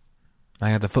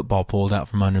the football pulled out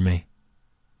from under me,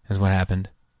 is what happened.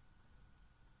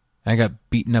 I got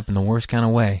beaten up in the worst kind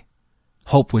of way.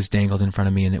 Hope was dangled in front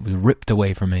of me, and it was ripped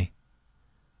away from me.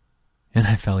 And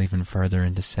I fell even further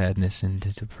into sadness,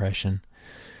 into depression.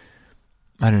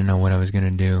 I didn't know what I was going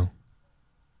to do.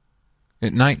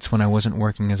 At nights when I wasn't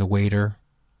working as a waiter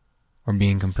or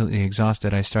being completely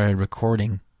exhausted, I started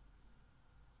recording.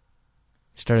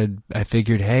 I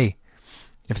figured, hey,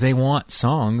 if they want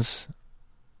songs,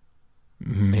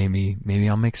 maybe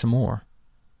I'll make some more.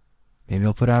 Maybe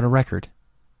I'll put out a record.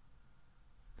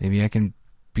 Maybe I can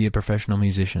be a professional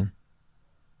musician.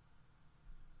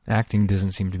 Acting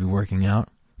doesn't seem to be working out.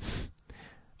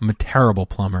 I'm a terrible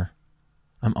plumber.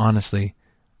 I'm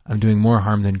doing more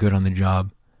harm than good on the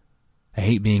job. I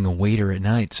hate being a waiter at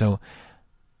night, so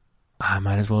I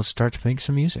might as well start to make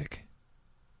some music.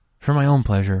 For my own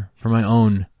pleasure, for my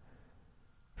own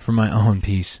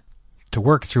peace. To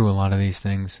work through a lot of these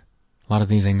things, a lot of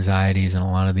these anxieties, and a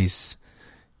lot of these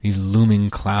looming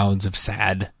clouds of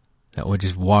sad that would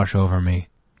just wash over me,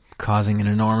 causing an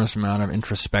enormous amount of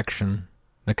introspection.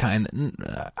 The kind,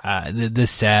 the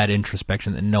sad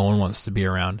introspection that no one wants to be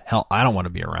around. Hell, I don't want to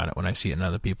be around it when I see it in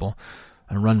other people.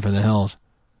 I run for the hills.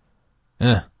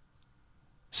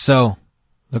 So,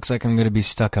 looks like I'm going to be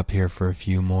stuck up here for a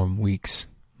few more weeks,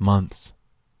 months,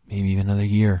 maybe even another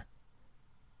year.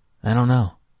 I don't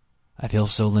know. I feel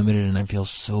so limited and I feel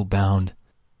so bound.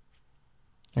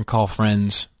 I call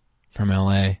friends from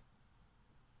LA,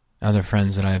 other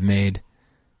friends that I've made.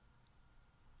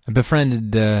 I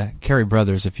befriended Carrie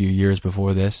Brothers a few years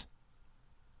before this.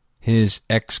 His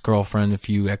ex-girlfriend, a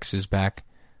few exes back,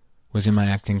 was in my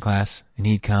acting class, and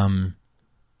he'd come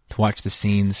to watch the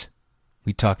scenes.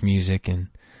 We'd talk music, and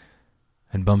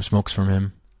I'd bum smokes from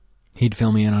him. He'd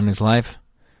fill me in on his life.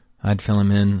 I'd fill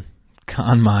him in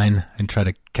on mine and try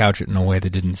to couch it in a way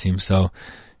that didn't seem so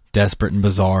desperate and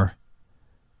bizarre.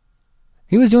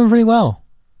 He was doing pretty well.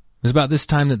 It was about this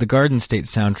time that the Garden State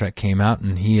soundtrack came out,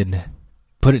 and he had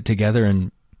put it together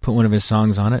and put one of his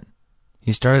songs on it.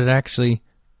 He started actually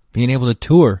being able to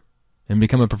tour and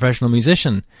become a professional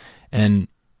musician and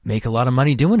make a lot of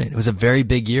money doing it. It was a very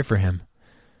big year for him.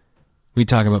 We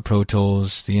talk about Pro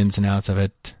Tools, the ins and outs of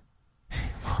it,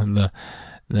 the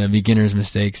beginner's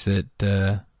mistakes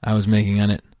that I was making on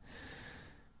it.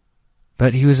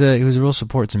 But he was a real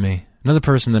support to me. Another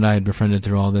person that I had befriended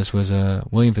through all this was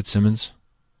William Fitzsimmons,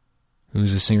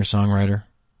 who's a singer-songwriter.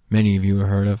 Many of you have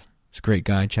heard of. He's a great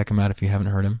guy. Check him out if you haven't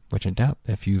heard him, which I doubt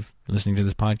if you're listening to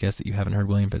this podcast that you haven't heard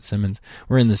William Fitzsimmons.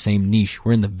 We're in the same niche.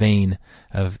 We're in the vein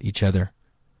of each other.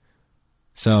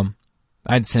 So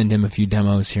I'd send him a few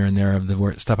demos here and there of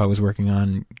the stuff I was working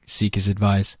on, seek his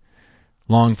advice.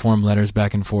 Long-form letters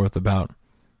back and forth about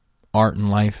art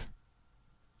and life.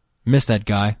 Miss that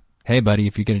guy. Hey, buddy,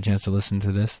 if you get a chance to listen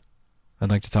to this, I'd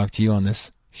like to talk to you on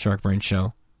this Shark Brain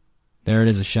show. There it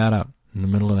is, a shout-out in the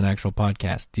middle of an actual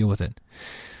podcast. Deal with it.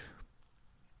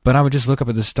 But I would just look up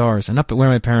at the stars. And up at where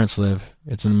my parents live,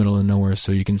 it's in the middle of nowhere,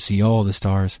 so you can see all the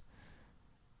stars.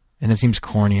 And it seems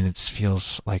corny, and it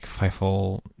feels like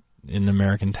Fievel in the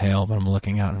American Tale, but I'm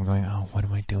looking out and I'm going, oh, what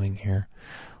am I doing here?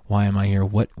 Why am I here?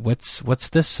 What's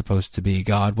this supposed to be,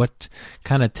 God? What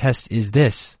kind of test is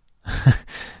this?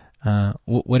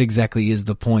 What exactly is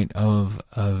the point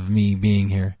of me being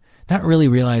here? Not really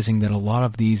realizing that a lot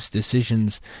of these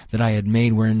decisions that I had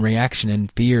made were in reaction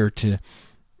and fear to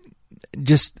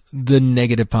just the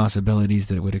negative possibilities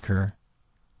that would occur.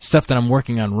 Stuff that I'm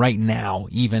working on right now,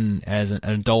 even as an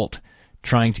adult,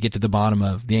 trying to get to the bottom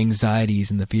of, the anxieties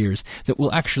and the fears that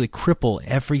will actually cripple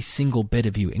every single bit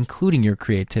of you, including your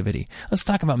creativity. Let's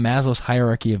talk about Maslow's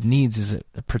hierarchy of needs as it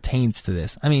pertains to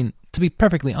this. I mean, to be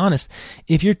perfectly honest,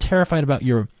 if you're terrified about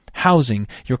your housing,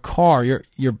 your car, your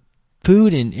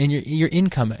food and your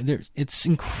income, it's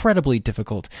incredibly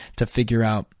difficult to figure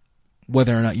out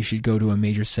whether or not you should go to a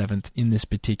major seventh in this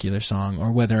particular song,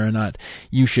 or whether or not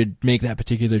you should make that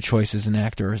particular choice as an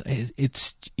actor.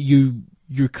 It's you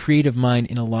your creative mind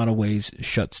in a lot of ways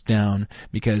shuts down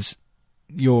because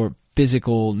your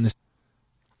physical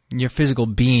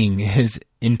being is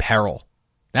in peril.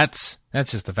 That's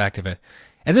just the fact of it.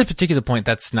 At this particular point,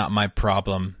 that's not my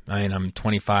problem. I mean, I'm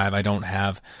 25.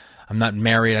 I'm not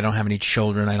married. I don't have any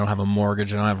children. I don't have a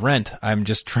mortgage. I don't have rent. I'm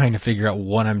just trying to figure out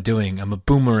what I'm doing. I'm a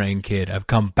boomerang kid. I've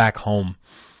come back home.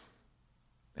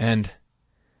 And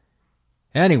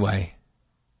anyway,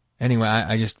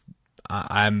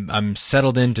 I'm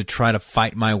settled in to try to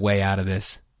fight my way out of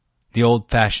this, the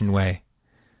old-fashioned way,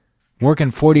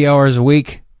 working 40 hours a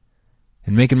week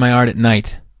and making my art at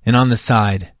night and on the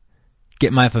side,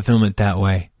 get my fulfillment that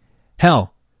way.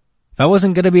 Hell, if I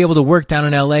wasn't going to be able to work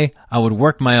down in LA, I would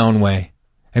work my own way.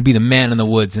 I'd be the man in the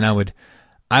woods, and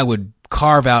I would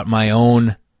carve out my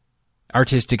own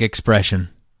artistic expression.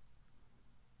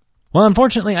 Well,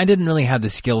 unfortunately, I didn't really have the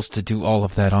skills to do all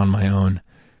of that on my own.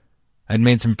 I'd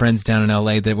made some friends down in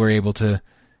LA that were able to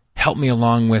help me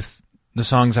along with the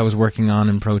songs I was working on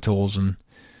in Pro Tools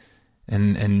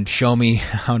and show me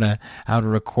how to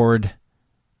record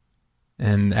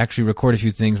and actually record a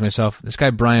few things myself. This guy,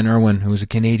 Brian Irwin, who was a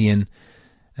Canadian,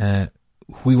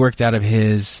 we worked out of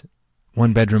his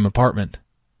one-bedroom apartment.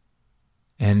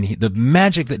 And the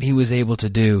magic that he was able to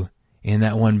do in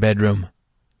that one bedroom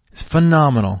is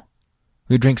phenomenal.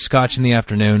 We drink scotch in the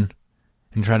afternoon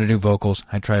and try to do vocals.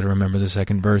 I try to remember the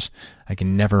second verse. I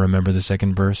can never remember the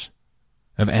second verse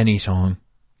of any song.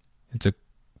 It's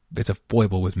a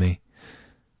foible with me.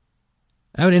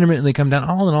 I would intermittently come down.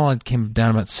 All in all, I came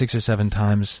down about 6 or 7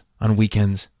 times on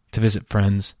weekends to visit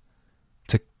friends,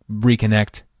 to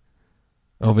reconnect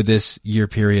over this year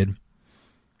period.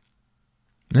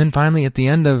 And then finally, at the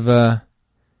end of about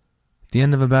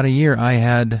a year, I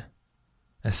had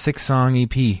a 6-song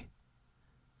EP.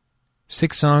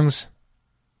 6 songs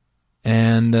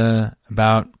and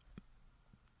about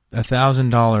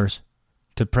 $1,000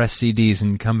 to press CDs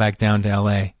and come back down to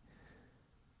LA.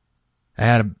 I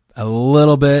had a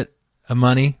little bit of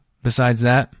money besides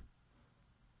that.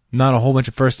 Not a whole bunch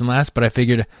of first and last, but I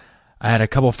figured I had a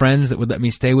couple friends that would let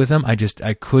me stay with them. I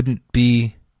couldn't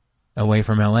be away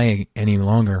from LA any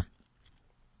longer.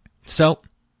 So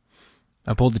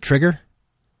I pulled the trigger.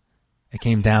 I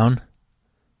came down,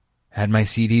 had my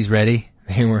CDs ready.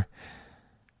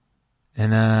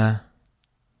 And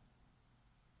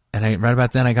right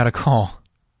about then I got a call.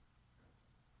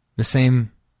 The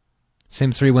same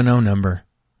 310 number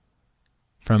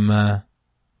from the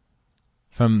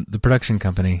production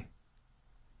company.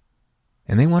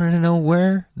 And they wanted to know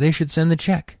where they should send the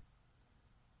check.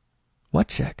 What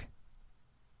check?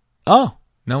 Oh,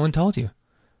 no one told you.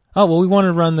 Oh, well, we want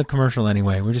to run the commercial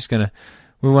anyway. We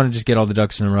want to just get all the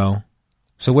ducks in a row.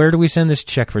 So where do we send this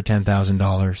check for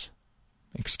 $10,000?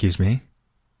 Excuse me?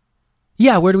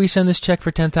 Yeah, where do we send this check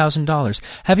for $10,000?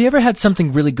 Have you ever had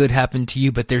something really good happen to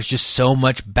you, but there's just so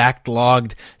much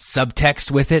backlogged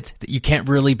subtext with it that you can't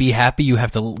really be happy? You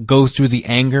have to go through the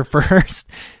anger first.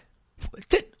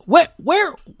 Why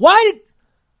did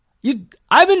you?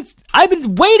 I've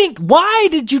been waiting.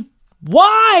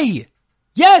 Why?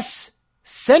 Yes,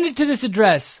 send it to this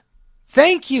address.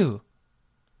 Thank you.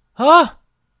 Huh?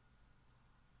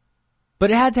 But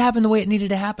it had to happen the way it needed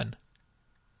to happen.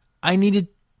 I needed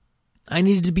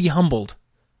to be humbled.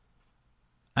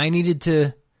 I needed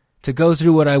to go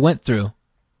through what I went through.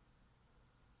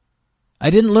 I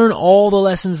didn't learn all the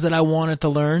lessons that I wanted to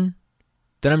learn,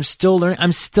 that I'm still learning.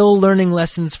 I'm still learning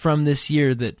lessons from this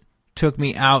year that took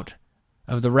me out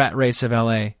of the rat race of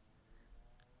LA.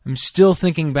 I'm still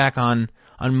thinking back on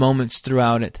moments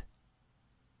throughout it.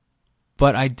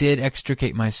 But I did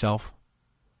extricate myself.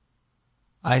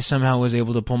 I somehow was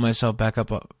able to pull myself back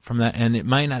up from that, and it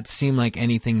might not seem like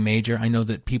anything major. I know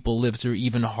that people live through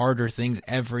even harder things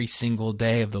every single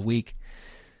day of the week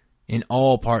in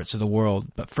all parts of the world.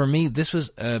 But for me, this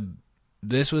was a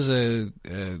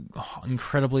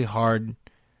incredibly hard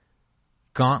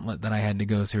gauntlet that I had to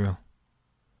go through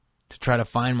to try to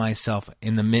find myself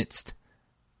in the midst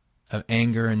of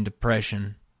anger and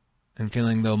depression and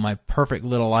feeling though my perfect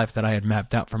little life that I had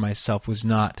mapped out for myself was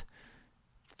not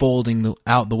folding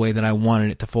out the way that I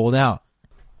wanted it to fold out.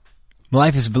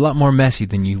 Life is a lot more messy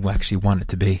than you actually want it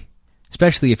to be,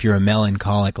 especially if you're a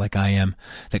melancholic like I am,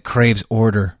 that craves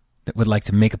order, that would like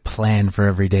to make a plan for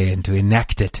every day and to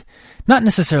enact it. Not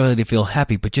necessarily to feel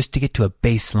happy, but just to get to a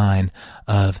baseline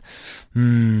of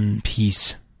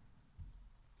peace.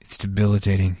 It's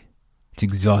debilitating. It's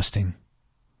exhausting.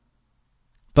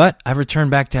 But I've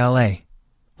returned back to LA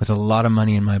with a lot of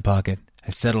money in my pocket. I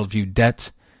settled a few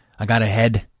debts. I got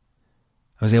ahead.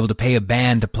 I was able to pay a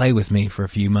band to play with me for a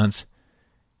few months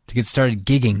to get started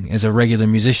gigging as a regular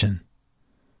musician.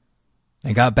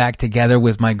 I got back together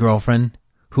with my girlfriend,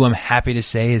 who I'm happy to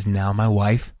say is now my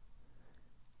wife.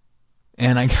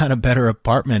 And I got a better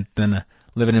apartment than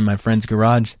living in my friend's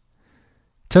garage.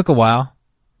 Took a while.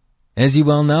 As you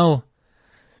well know,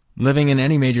 living in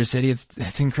any major city,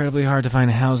 it's incredibly hard to find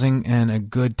housing and a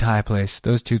good Thai place.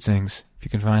 Those two things. If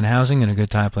you can find housing and a good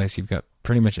Thai place, you've got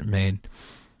pretty much it made.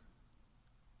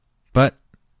 But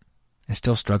I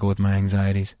still struggle with my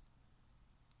anxieties.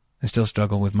 I still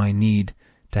struggle with my need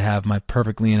to have my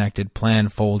perfectly enacted plan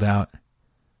fold out.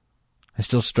 I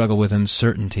still struggle with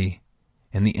uncertainty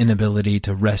and the inability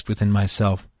to rest within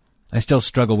myself. I still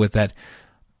struggle with that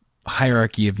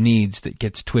hierarchy of needs that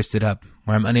gets twisted up,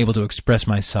 where I'm unable to express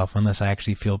myself unless I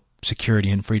actually feel security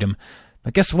and freedom.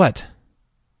 But guess what?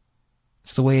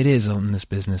 It's the way it is in this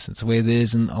business. It's the way it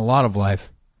is in a lot of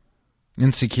life.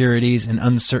 Insecurities and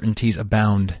uncertainties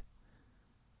abound.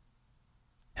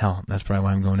 Hell, that's probably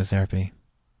why I'm going to therapy.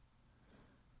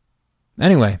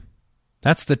 Anyway,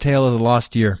 that's the tale of the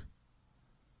lost year.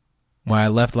 Why I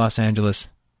left Los Angeles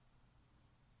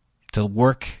to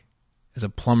work as a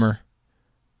plumber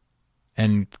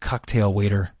and cocktail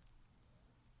waiter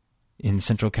in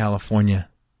Central California,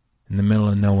 in the middle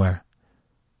of nowhere.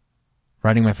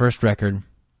 Writing my first record,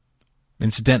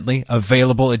 incidentally,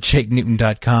 available at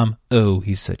JakeNewton.com. Oh,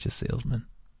 he's such a salesman.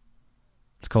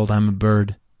 It's called I'm a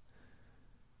Bird.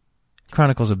 It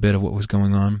chronicles a bit of what was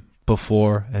going on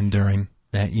before and during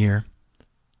that year.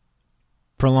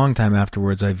 For a long time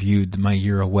afterwards, I viewed my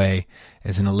year away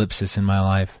as an ellipsis in my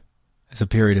life, as a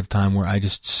period of time where I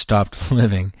just stopped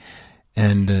living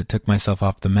and took myself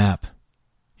off the map,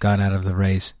 got out of the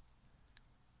race.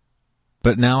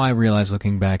 But now I realize,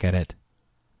 looking back at it,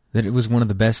 that it was one of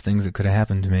the best things that could have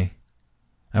happened to me.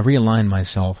 I realigned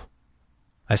myself.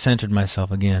 I centered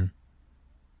myself again.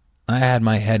 I had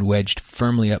my head wedged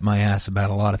firmly up my ass about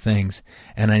a lot of things,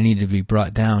 and I needed to be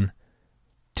brought down,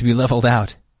 to be leveled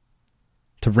out,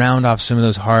 to round off some of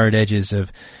those hard edges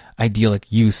of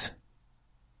idyllic youth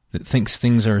that thinks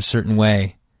things are a certain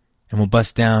way and will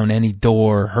bust down any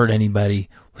door, hurt anybody,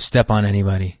 or step on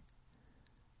anybody.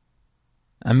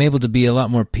 I'm able to be a lot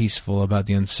more peaceful about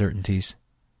the uncertainties.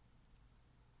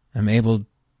 I'm able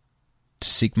to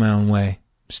seek my own way.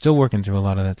 I'm still working through a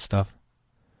lot of that stuff.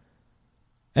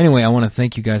 Anyway, I want to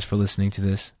thank you guys for listening to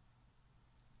this.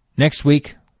 Next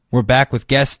week, we're back with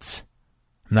guests.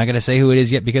 I'm not going to say who it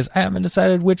is yet because I haven't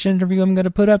decided which interview I'm going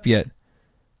to put up yet.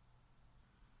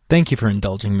 Thank you for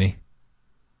indulging me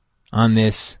on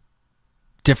this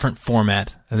different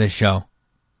format of this show.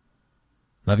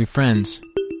 Love your friends.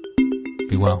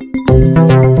 Be well.